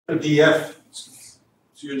df.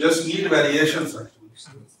 So you just need variations actually,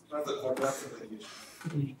 not the quadratic variation.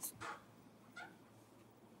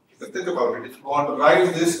 So think about it. If you want to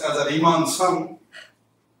write this as a Riemann sum,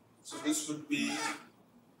 so this would be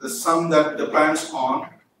the sum that depends on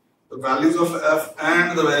the values of f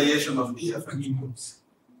and the variation of df. Okay.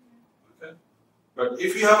 But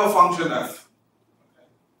if you have a function f, okay,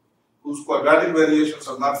 whose quadratic variations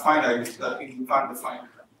are not finite, that means you can't define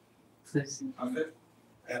it. Okay.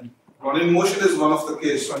 And Brownian motion is one of the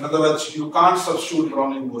cases. So in other words, you can't substitute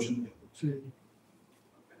Brownian motion here.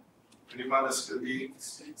 Riemann is still being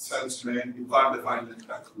self-made. You can't define the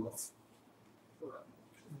integral of.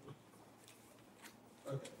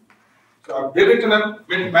 Okay. So I did it in a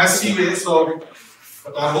bit messy way,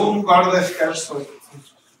 but I hope you got the sketch, so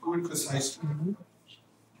it's good precise.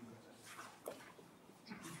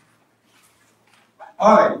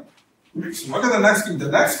 Alright, so what is the next thing? The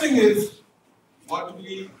next thing is what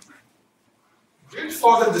we did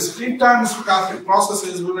for the discrete time stochastic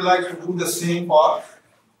processes. We would like to do the same for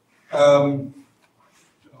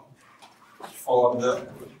the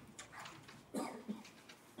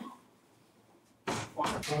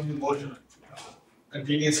motion,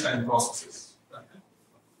 continuous time processes.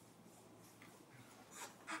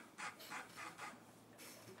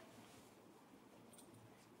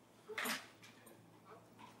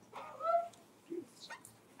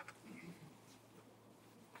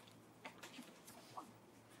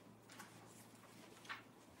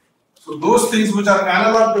 So those things which are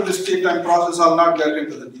analog to discrete time process, I'll not get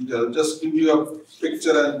into the detail. Just give you a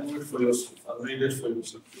picture and do it for yourself, or read it for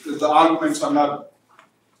yourself. Because the arguments are not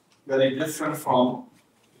very different from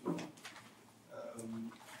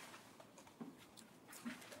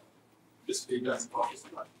discrete time process.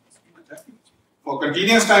 For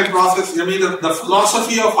continuous time process, I mean the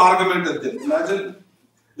philosophy of argument is this. Imagine,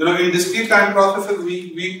 in discrete time processes,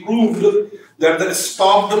 we proved that the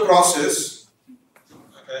stopped process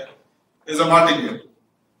is a martingale.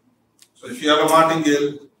 So if you have a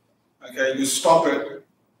martingale, okay, you stop it,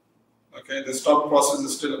 okay, the stop process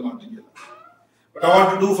is still a martingale. But I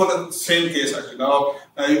want to do for the same case actually. Now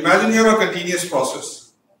imagine you have a continuous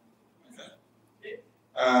process, okay,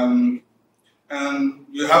 and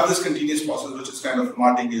you have this continuous process which is kind of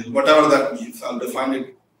martingale, whatever that means, I'll define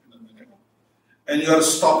it in a minute, and you are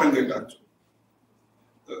stopping it actually.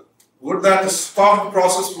 Would that stopped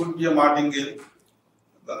process would be a martingale?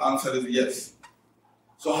 The answer is yes.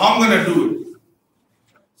 So how I'm going to do it?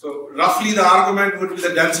 So roughly the argument would be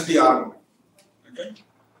the density argument. Okay.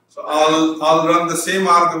 So I'll run the same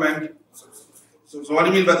argument. So what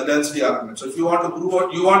do you mean by the density argument? So if you want to prove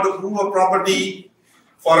a property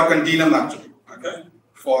for a continuum actually, okay,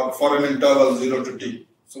 for an interval 0 to t.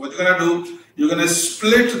 So what you're going to do? You're going to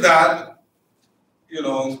split that,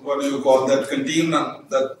 what do you call that continuum,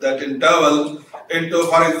 that interval into,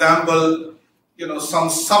 for example, some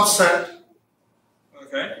subset,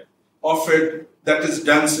 okay, of it that is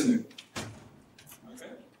dense in it.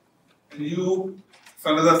 Okay. And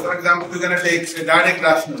for example, we're going to take static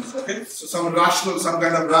rationals, okay? So some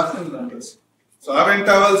kind of rational numbers. So I have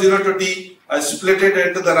interval 0 to t, I split it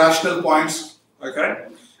into the rational points, okay?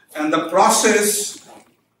 And the process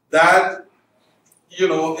that,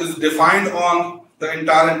 is defined on the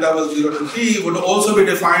entire interval 0 to t would also be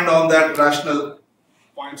defined on that rational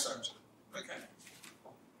points actually.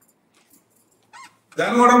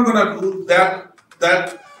 Then what I'm going to do, that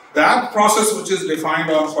process which is defined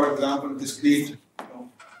on, for example, discrete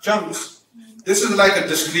chunks, this is like a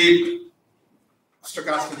discrete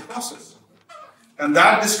stochastic process. And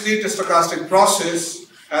that discrete stochastic process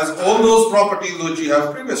has all those properties which you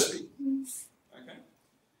have previously. Okay.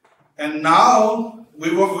 And now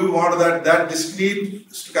we want that discrete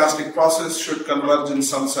stochastic process should converge in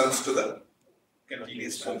some sense to the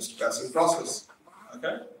continuous time stochastic process.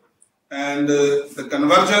 Okay. And the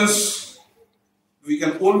convergence, we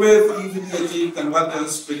can always easily achieve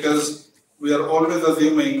convergence because we are always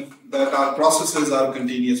assuming that our processes are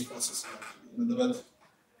continuous processes. In other words,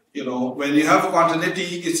 when you have continuity,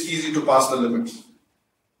 it's easy to pass the limits.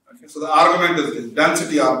 Okay, so the argument is this,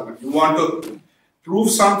 density argument. You want to prove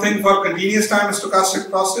something for continuous time stochastic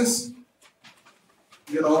process,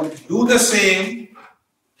 do the same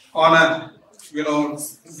on a,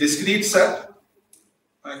 discrete set,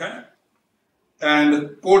 okay?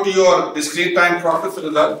 And quote your discrete time process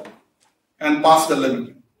result and pass the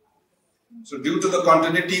limit. So due to the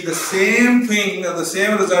continuity, the same thing, the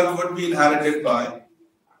same result would be inherited by,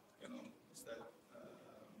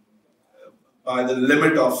 by the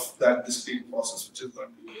limit of that discrete process, which is going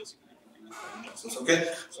to be basically continuous time process. Okay,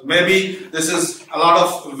 so maybe this is a lot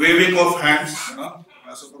of waving of hands.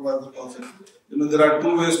 supervisor calls it. There are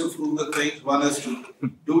two ways to prove the thing. One is to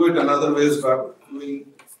do it, another way is by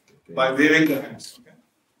waving the hands. Okay?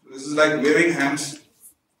 This is like waving hands,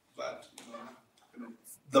 but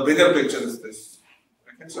the bigger picture is this.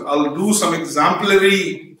 Okay? So I'll do some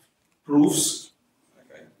exemplary proofs,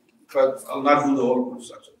 okay? But I'll not do the whole proof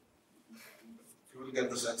structure. You will get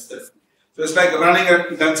the sense there. So it's like running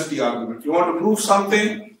a density argument. You want to prove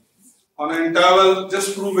something on an interval,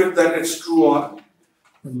 just prove it that it's true on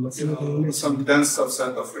some dense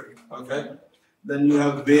subset of it. Okay? Then you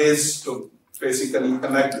have ways to basically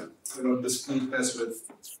connect discreteness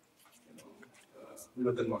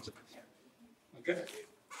with the logic. Okay?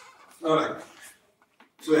 Alright.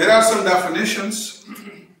 So here are some definitions.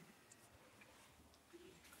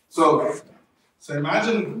 So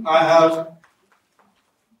imagine I have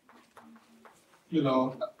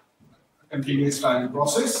a continuous time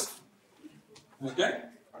process. Okay?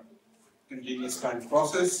 Continuous time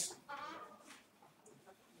process.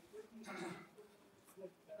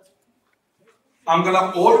 I'm going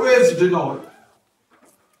to always denote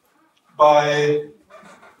by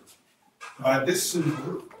this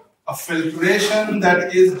symbol a filtration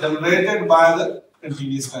that is generated by the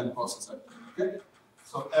continuous time process. Okay?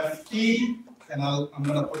 So Ft, and I'm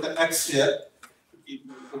going to put an X here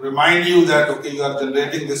to remind you that you are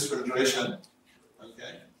generating this filtration,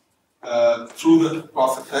 through the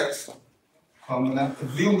process X. So I'm going to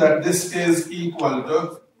assume that this is equal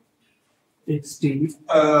to XT.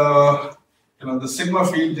 The sigma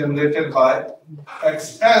field generated by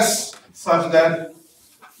Xs, such that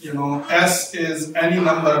S is any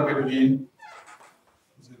number between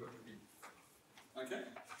 0 to t. Okay.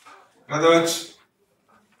 In other words,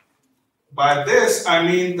 by this I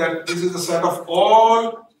mean that this is a set of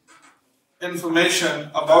all information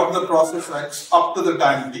about the process X up to the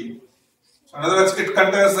time t. So in other words, it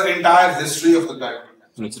contains the entire history of the time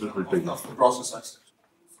t of the process X.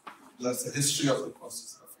 That's the history of the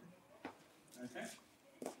process. Okay.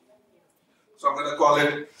 So I'm going to call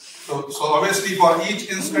it. So obviously for each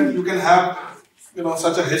instant you can have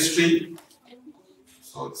such a history.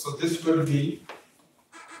 So this will be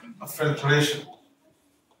a filtration.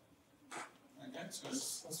 Okay. So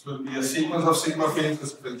this will be a sequence of sigma fields.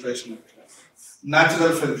 This filtration.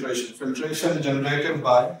 Natural filtration. Filtration generated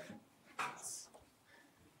by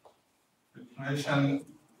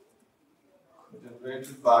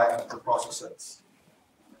the processes.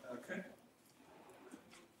 Okay.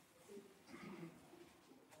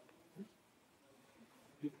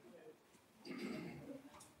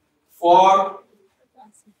 For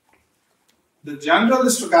the general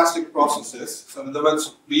stochastic processes, so in other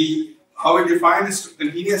words, how we define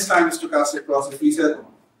continuous time stochastic process, we said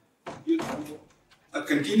a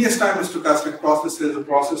continuous time stochastic process is a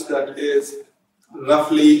process that is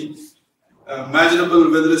roughly measurable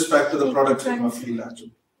with respect to the product sigma field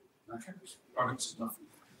actually. Okay. Product sigma field.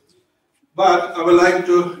 But I would like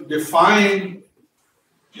to define,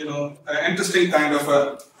 an interesting kind of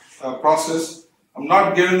a process. I'm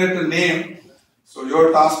not giving it a name, so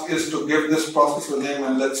your task is to give this process a name,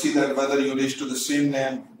 and let's see that whether you reach to the same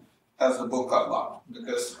name as the book or not.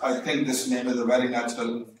 Because I think this name is a very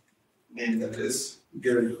natural name that is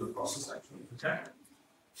given to the process actually. Okay.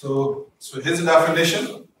 So here's the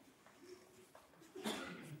definition.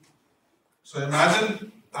 So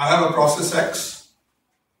imagine I have a process X.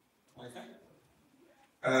 Okay.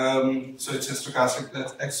 So it's a stochastic,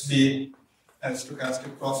 let X be a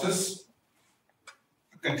stochastic process.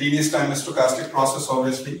 Continuous time is stochastic process,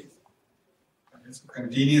 obviously. It's a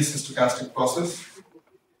continuous stochastic process.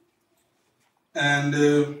 And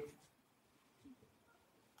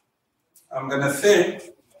I'm going to say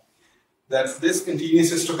that this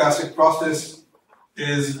continuous stochastic process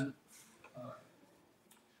is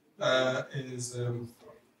okay.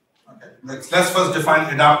 Let's first define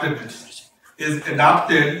adaptiveness. Is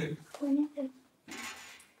adapted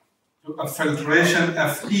to a filtration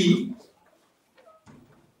Ft.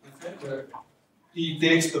 Where T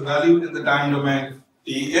takes the value in the time domain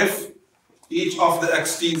T if each of the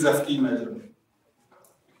xt is Ft measurable.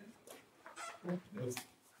 If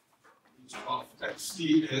each of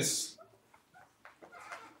xt is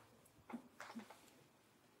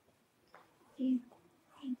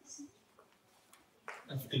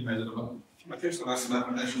Ft measurable. Okay, so that's the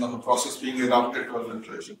definition of a process being adapted to a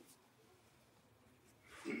filtration.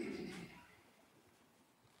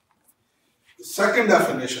 The second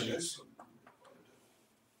definition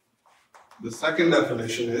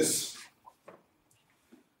is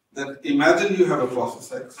that imagine you have a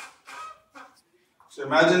process X. So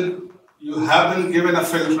imagine you have been given a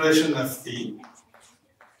filtration Ft.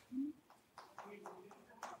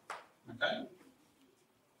 Okay.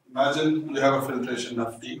 Imagine you have a filtration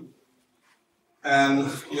of T, and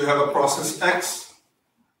you have a process X,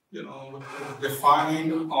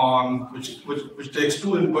 defined on which takes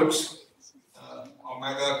two inputs,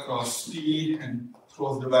 omega cross T, and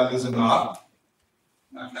throws the values in R.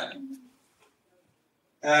 Okay.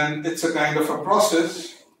 And it's a kind of a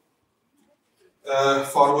process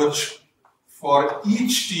for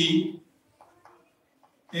each T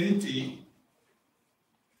in T,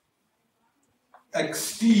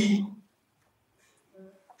 xt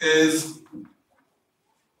is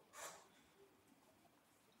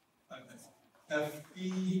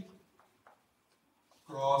Fe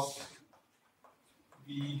cross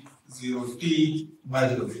V0T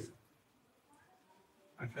measurable.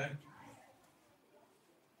 Okay.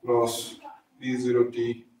 Cross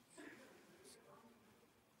V0T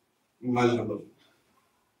measurable.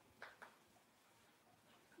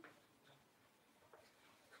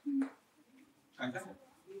 Okay.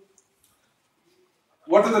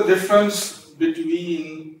 What is the difference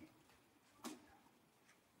between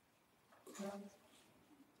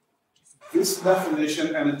this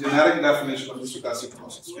definition and a generic definition of the stochastic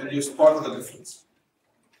process? Can you spot the difference?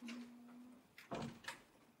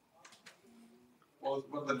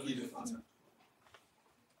 What the key difference?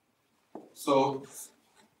 So,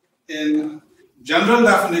 in general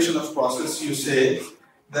definition of process, you say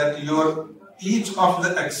that each of the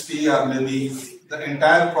xt are maybe the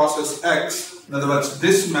entire process x. In other words,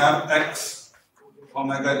 this map x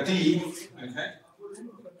omega t, okay,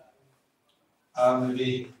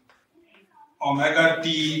 maybe omega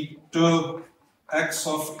t to x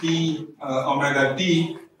of t omega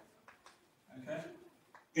t, okay,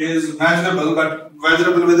 is measurable, but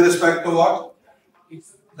measurable with respect to what?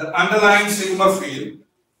 The underlying sigma field,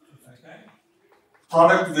 okay,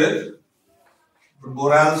 product with the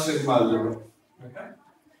Borel sigma algebra. Okay.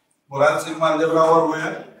 Borel sigma algebra over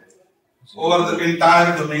where? Over the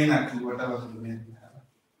entire domain, actually, whatever the domain we have.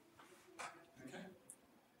 Okay.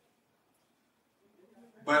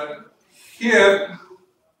 But here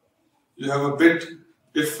you have a bit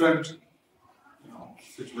different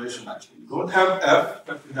situation actually. You don't have F,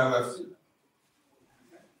 but you have F.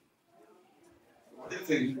 What do you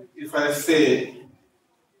think if I say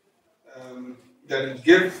that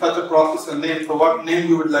give such a process a name, so what name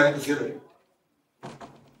you would like to give it?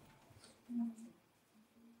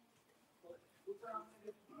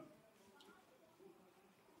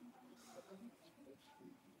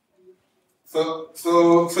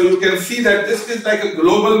 So you can see that this is like a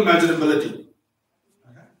global measurability.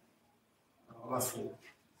 Okay. Roughly.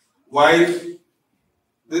 While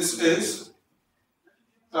this is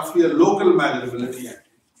roughly a local measurability.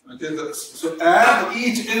 Okay. So at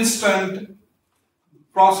each instant,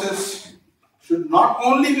 process should not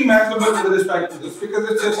only be measurable with respect to this, because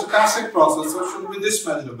it's a stochastic process, so it should be this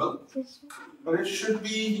measurable, but it should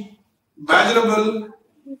be measurable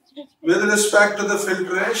with respect to the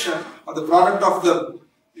filtration or the product of the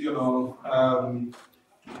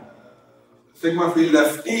sigma field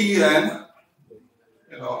Ft and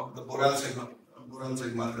the Borel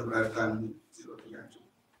sigma algebra at time 0 to actually.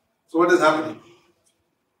 So what is happening?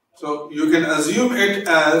 So you can assume it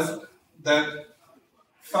as that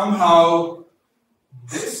somehow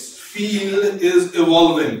this field is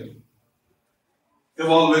evolving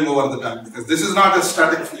over the time, because this is not a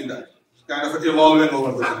static field. It's kind of evolving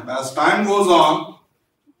over the time. As time goes on,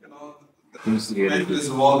 the field is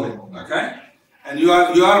evolving. Okay, and you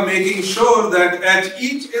are making sure that at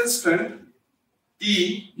each instant,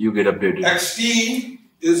 t you get updated. xt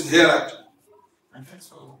is here actually. Okay,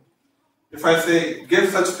 so if I say give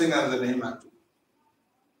such thing as a name actually.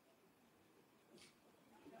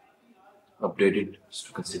 Updated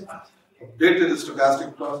stochastic. Updated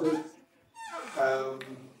stochastic process.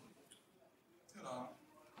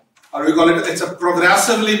 Or we call it's a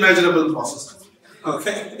progressively measurable process.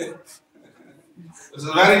 Okay? It's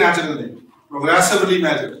a very natural name. Progressively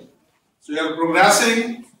measurable. So you are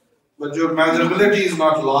progressing, but your measurability is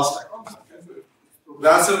not lost. Okay?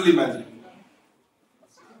 Progressively measurable.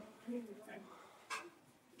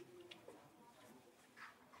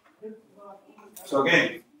 So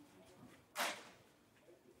again,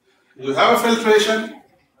 you have a filtration,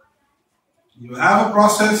 you have a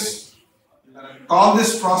process, you can call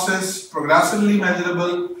this process progressively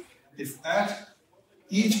measurable if at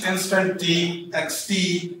each instant t,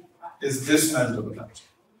 xt is this measurable.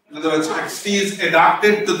 In other words, xt is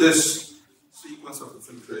adapted to this sequence of the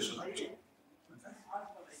filtration.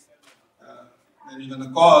 And you're going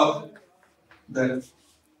to call that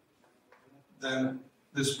then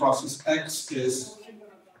this process x is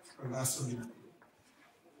progressively measurable.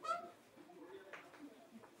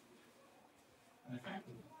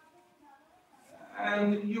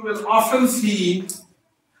 And you will often see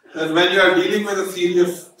that when you are dealing with a theory of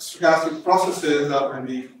stochastic processes or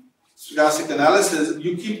maybe stochastic analysis,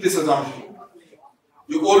 you keep this assumption.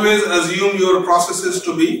 You always assume your processes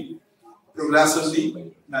to be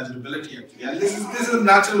progressively measurability actually. And this is a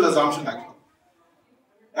natural assumption actually.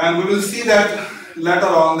 And we will see that later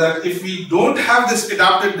on that if we don't have this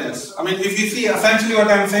adaptedness, I mean if you see essentially what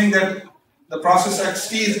I am saying that the process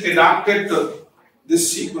xt is adapted to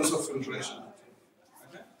this sequence of filtration.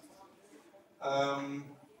 Okay?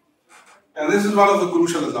 And this is one of the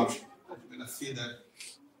crucial assumptions. You're going to see that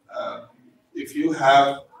if you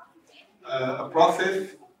have a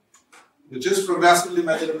process which is progressively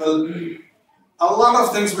measurable, a lot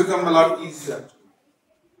of things become a lot easier.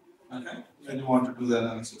 Okay? When you want to do the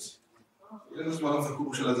analysis. This is one of the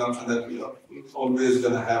crucial assumptions that we are always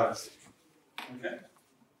going to have. Okay?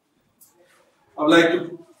 I would like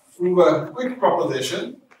to prove a quick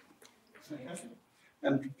proposition. Okay?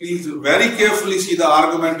 And please very carefully see the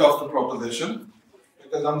argument of the proposition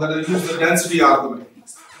because I'm going to use the density argument.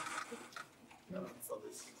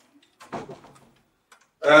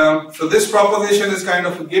 So this proposition is kind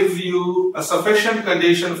of gives you a sufficient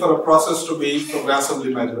condition for a process to be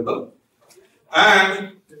progressively measurable.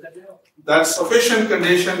 And that sufficient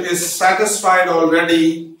condition is satisfied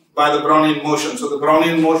already by the Brownian motion. So the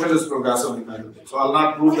Brownian motion is progressively measurable. So I'll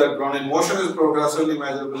not prove that Brownian motion is progressively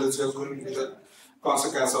measurable. It's just going to be the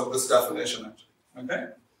consequence of this definition. Okay.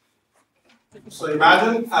 So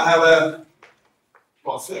imagine I have a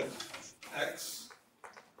process x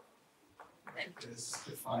is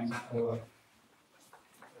defined over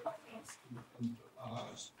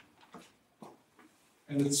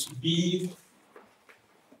and it's b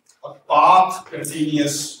a path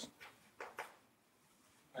continuous.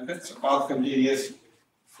 Okay, it's a path continuous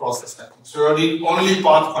process. So you need only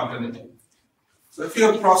path continuity. So if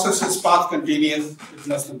your process is path continuous, it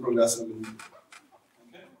must be progressive.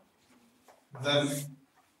 Okay. Then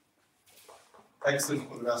x is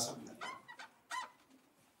progressive.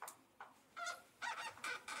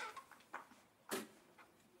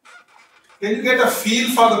 Can you get a feel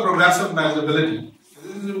for the progressive measurability?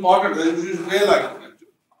 This is important. You should realize it.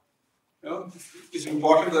 You know, it's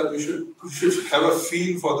important that we should have a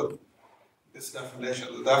feel for this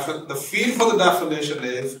definition. The feel for the definition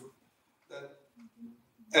is that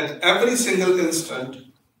at every single instant,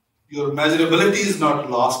 your measurability is not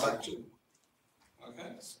lost actually.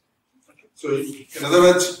 Okay. So in other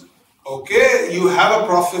words, okay, you have a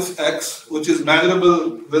process X which is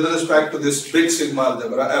measurable with respect to this big sigma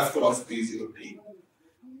algebra F cross P0T.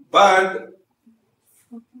 But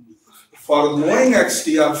for knowing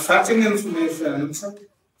xt or fetching information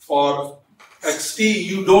for xt,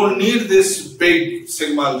 you don't need this big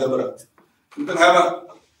sigma algebra. You can have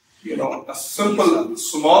a simple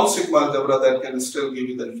small sigma algebra that can still give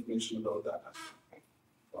you the information about that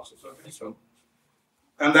process. Okay, so.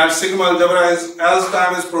 And that sigma algebra is, as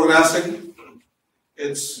time is progressing,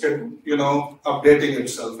 it's updating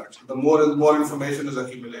itself actually. The more and more information is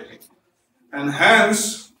accumulating. And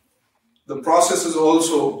hence, the process is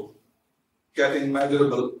also getting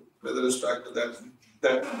measurable with respect to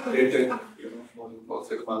that updated,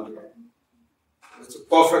 sigma algebra. It's a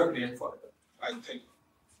perfect name for it, I think.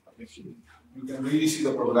 You can really see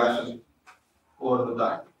the progression over the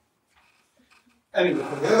time. Anyway,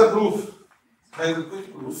 here's the proof. Here's a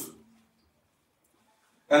quick proof.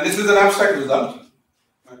 And this is an abstract result.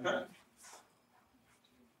 Okay.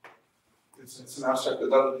 It's an abstract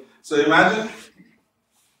result. So imagine,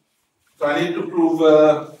 I need to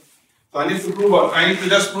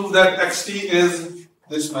just prove that xt is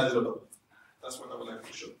this measurable. That's what I would like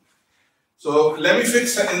to show. So let me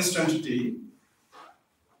fix an instant t.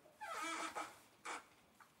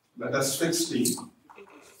 Let us fix t.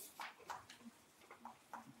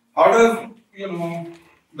 How does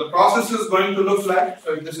the process is going to look like?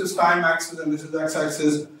 So if this is time axis and this is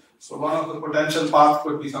x-axis, so one of the potential paths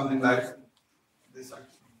could be something like this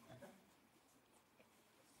axis. Okay.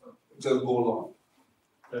 So just go along.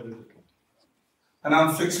 And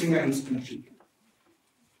I'm fixing an instant t.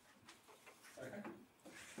 Okay.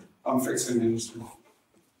 I'm fixing the instant.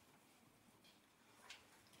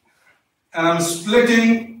 And I'm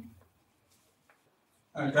splitting,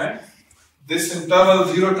 okay, this interval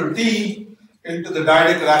 0 to t into the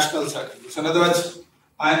dyadic rational set. So in other words,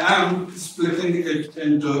 I am splitting it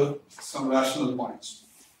into some rational points.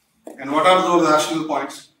 And what are those rational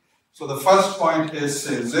points? So the first point is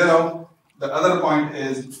say 0, the other point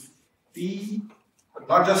is t, but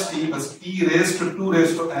not just t, but t raised to 2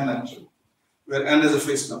 raised to n actually, where n is a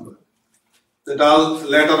fixed number. That I'll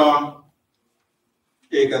later on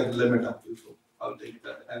take as the limit actually. So I'll take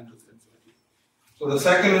that n to infinity. So the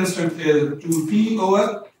second instant is 2t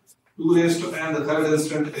over 2 raised to n. The third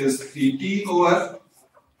instant is 3t over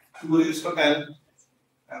 2 raised to n,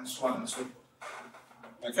 and so on and so forth.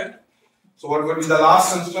 Okay? So what would be the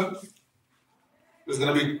last instant? It's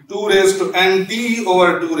going to be 2 raised to nt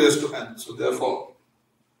over 2 raised to n. So therefore,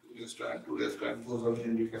 2 raised to n, 2 raised to n goes away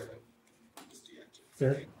and you get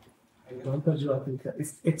Sir, xi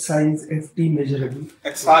is ft measurable.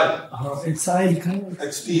 xi. xi लिखा है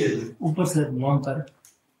xt है ये. ऊपर से वहाँ पर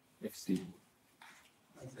xt.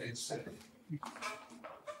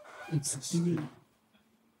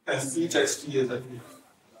 xt is that.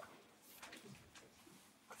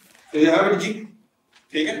 So you have it, G.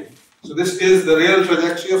 Take it. So this is the real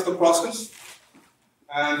trajectory of the process,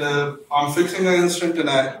 and I'm fixing an instant and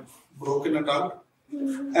I've broken it out.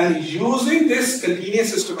 And using this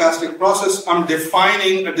continuous stochastic process, I'm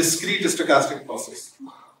defining a discrete stochastic process.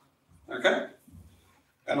 Okay?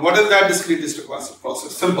 And what is that discrete stochastic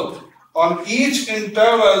process? Simple. On each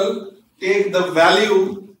interval, take the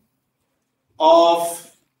value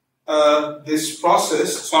of this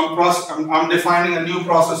process. So I'm defining a new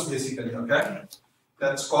process basically. Okay?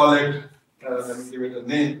 Let's call it, let me give it a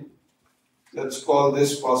name. Let's call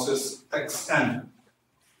this process xn.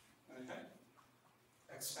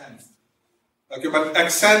 Okay, but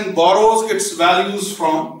xn borrows its values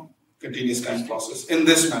from continuous time process in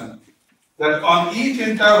this manner. That on each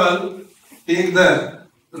interval, take the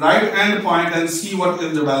right end point and see what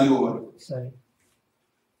is the value over. Sorry.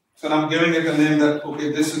 So I'm giving it a name that,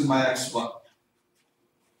 okay, this is my x1.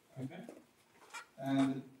 Okay.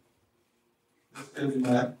 And this is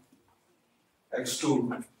my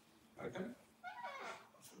x2. Okay.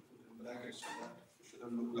 It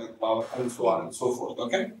should look like power and so on and so forth.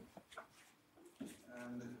 Okay.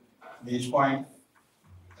 Each point,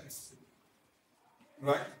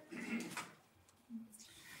 right?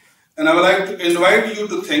 And I would like to invite you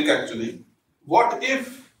to think actually, what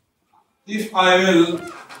if I will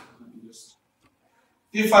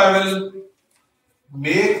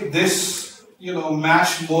make this,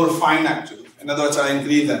 mash more fine actually. In other words, I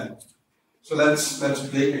increase them. So let's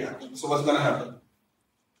break it actually. So what's going to happen?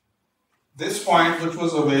 This point which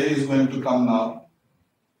was away is going to come now.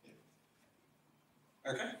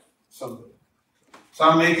 Okay? So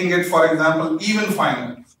I'm making it, for example, even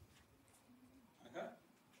finer. Okay?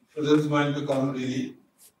 So this is going to come really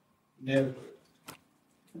near to it.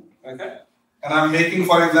 Okay? And I'm making,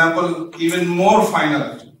 for example, even more finer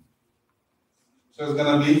actually. So it's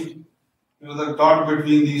going to be, the dot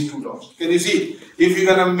between these two dots. Can you see? If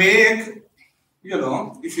you're going to make,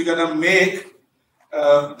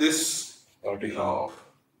 this,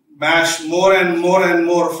 mash more and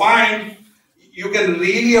more fine, you can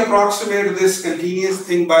really approximate this continuous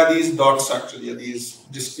thing by these dots actually, these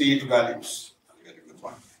discrete values.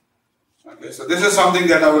 Okay, so this is something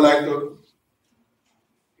that I would like to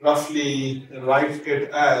roughly write it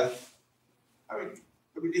as. I mean,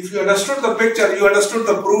 if you understood the picture, you understood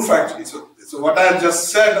the proof actually. So what I just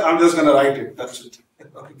said, I'm just going to write it. That's it.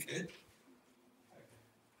 Okay.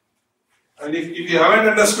 And if you haven't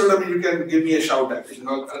understood, I mean, you can give me a shout actually.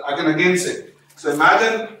 I can again say. So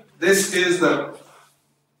imagine this is the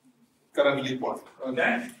currently point.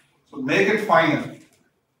 Okay? So make it finer.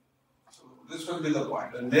 So this will be the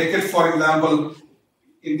point. And make it, for example,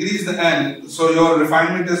 increase the n. So your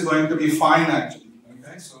refinement is going to be fine actually.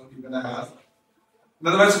 Okay? So you're going to have. In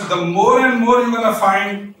other words, the more and more you're going to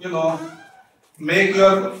find, make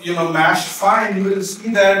your, mash fine, you will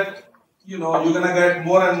see that, you're going to get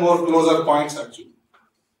more and more closer points actually.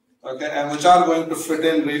 Okay? And which are going to fit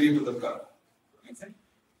in really to the curve. Okay?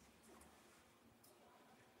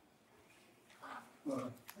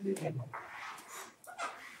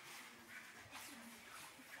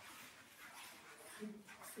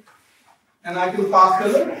 And I can pass the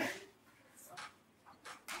limit.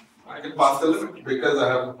 I can pass the limit because I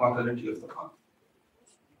have the quantity of the path.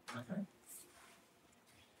 Okay.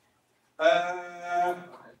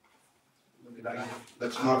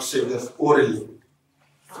 Let's not say this orally.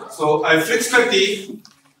 So I fixed a t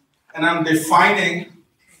and I'm defining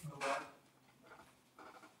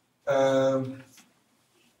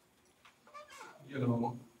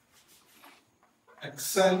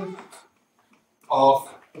xn of,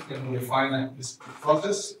 you can define this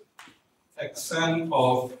process, xn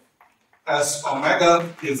of s omega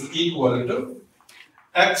is equal to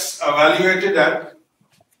x evaluated at,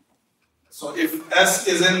 so if s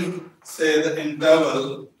is in, say, the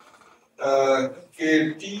interval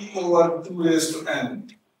kt over 2 raised to n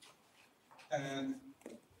and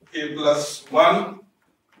k plus 1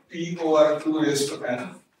 t over 2 raised to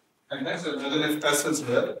n, and so if s is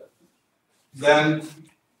there, then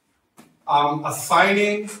I'm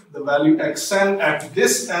assigning the value xn at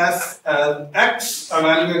this as x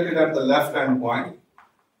evaluated at the left hand point,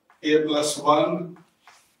 a plus 1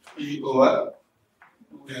 p over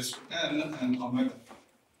 2 raised to n and omega.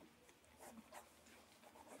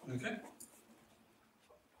 Okay?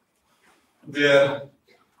 Where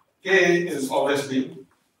k is obviously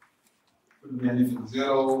could be anything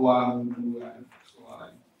 0, 1, 2, and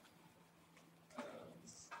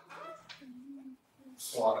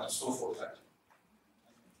so on and so forth.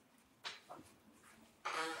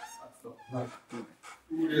 So,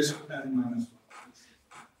 2 raised to n minus 1.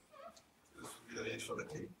 This will be the range for the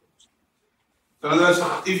k. So, in other words,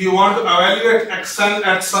 if you want to evaluate xn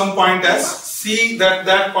at some point s, see that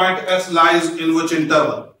that point s lies in which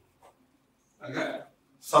interval? Okay,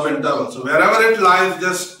 sub-interval. So, wherever it lies,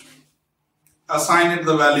 just assign it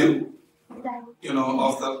the value,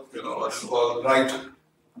 of the, what you call right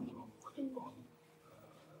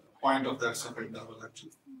point of that sub-interval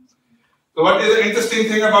actually. So, what is the interesting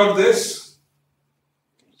thing about this?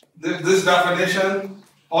 This definition,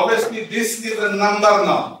 obviously, this is a number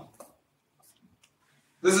now.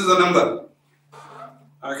 This is a number.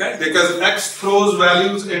 Okay, because x throws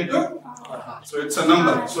values into, so it's a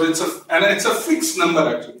number. So it's a fixed number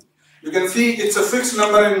actually. You can see it's a fixed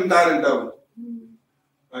number in entire interval.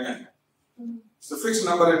 Okay, it's a fixed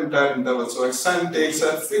number in entire interval. So xn takes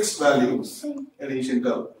a fixed value in each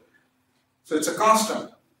interval. So it's a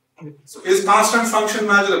constant. So is constant function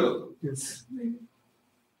measurable? Yes.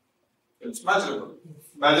 It's measurable.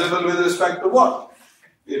 Measurable with respect to what?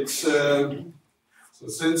 It's so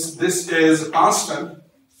since this is constant,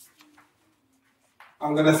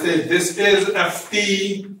 I'm going to say this is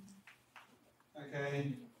ft,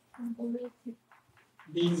 okay,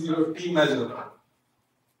 d0 t measurable.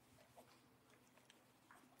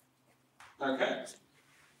 Okay,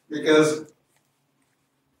 because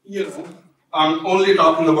I'm only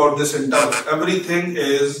talking about this interval. Everything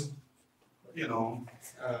is,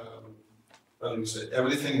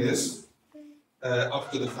 everything is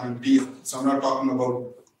up to the time t. So I'm not talking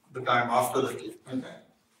about the time after the t. Okay.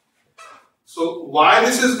 So why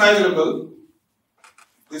this is measurable?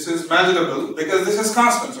 This is measurable because this is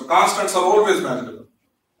constant. So constants are always measurable.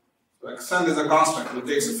 So xn is a constant. It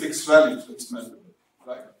takes a fixed value, so it's measurable,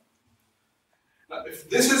 right? Now, if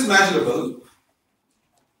this is measurable,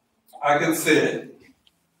 I can say,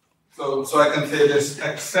 so I can say this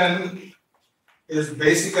xn is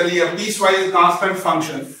basically a piecewise constant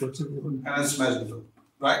function and it's measurable,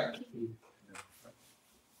 right?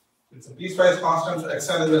 It's a piecewise constant, so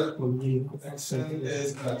xn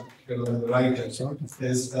is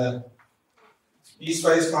a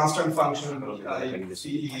piecewise constant function,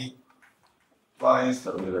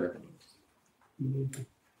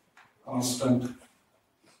 constant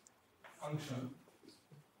function.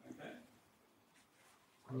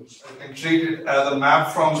 I can treat it as a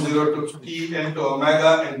map from 0 to t into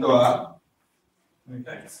omega into r.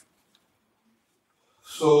 Okay.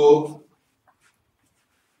 So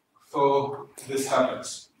this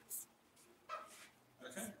happens.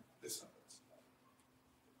 Okay, this happens.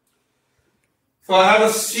 So I have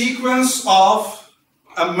a sequence of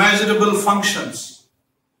measurable functions.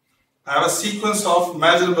 I have a sequence of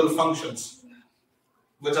measurable functions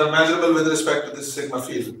which are measurable with respect to this sigma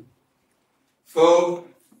field. So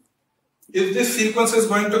if this sequence is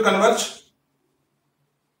going to converge,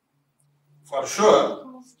 for sure,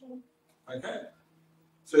 okay.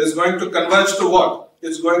 So it's going to converge to what?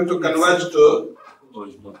 It's going to converge to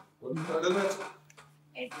because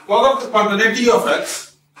of the quantity of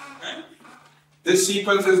x. Okay. This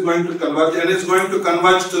sequence is going to converge and it's going to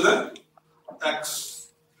converge to the x.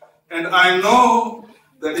 And I know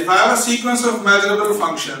that if I have a sequence of measurable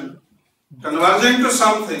function converging to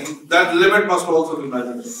something, that limit must also be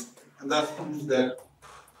measurable. And that means that,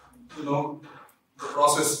 the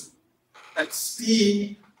process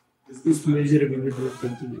xt is measurable with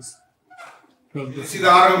respect to this. You see the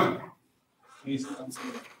argument? Okay.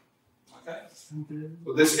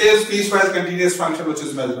 So this is piecewise continuous function which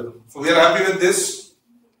is measurable. So we are happy with this.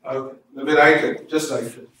 Okay. Let me write it. Just write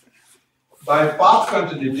it. By path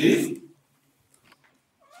continuity,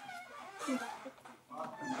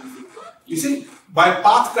 you see, by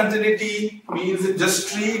path continuity means it just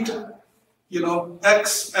treat,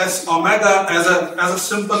 x as omega as a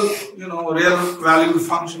simple, real valued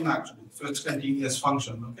function actually. So it's continuous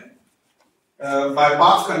function, okay? By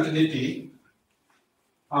path continuity,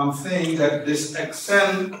 I'm saying that this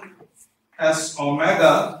xn as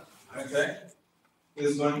omega, okay,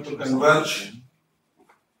 is going to converge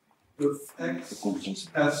to x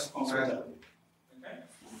as omega, okay,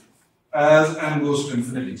 as n goes to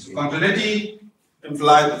infinity. So continuity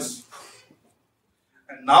implies this.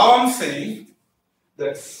 And now I'm saying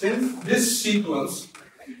that since this sequence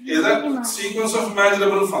is a sequence of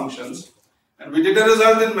measurable functions, and we did a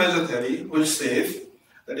result in measure theory which says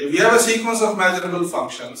that if you have a sequence of measurable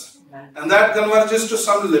functions and that converges to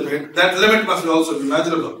some limit, that limit must also be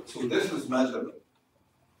measurable. So this is measurable.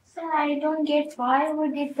 So I don't get why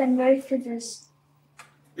would it converge to this?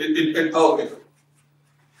 Okay.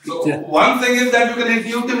 So one thing is that you can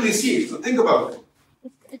intuitively see it. So think about it.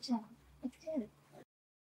 It's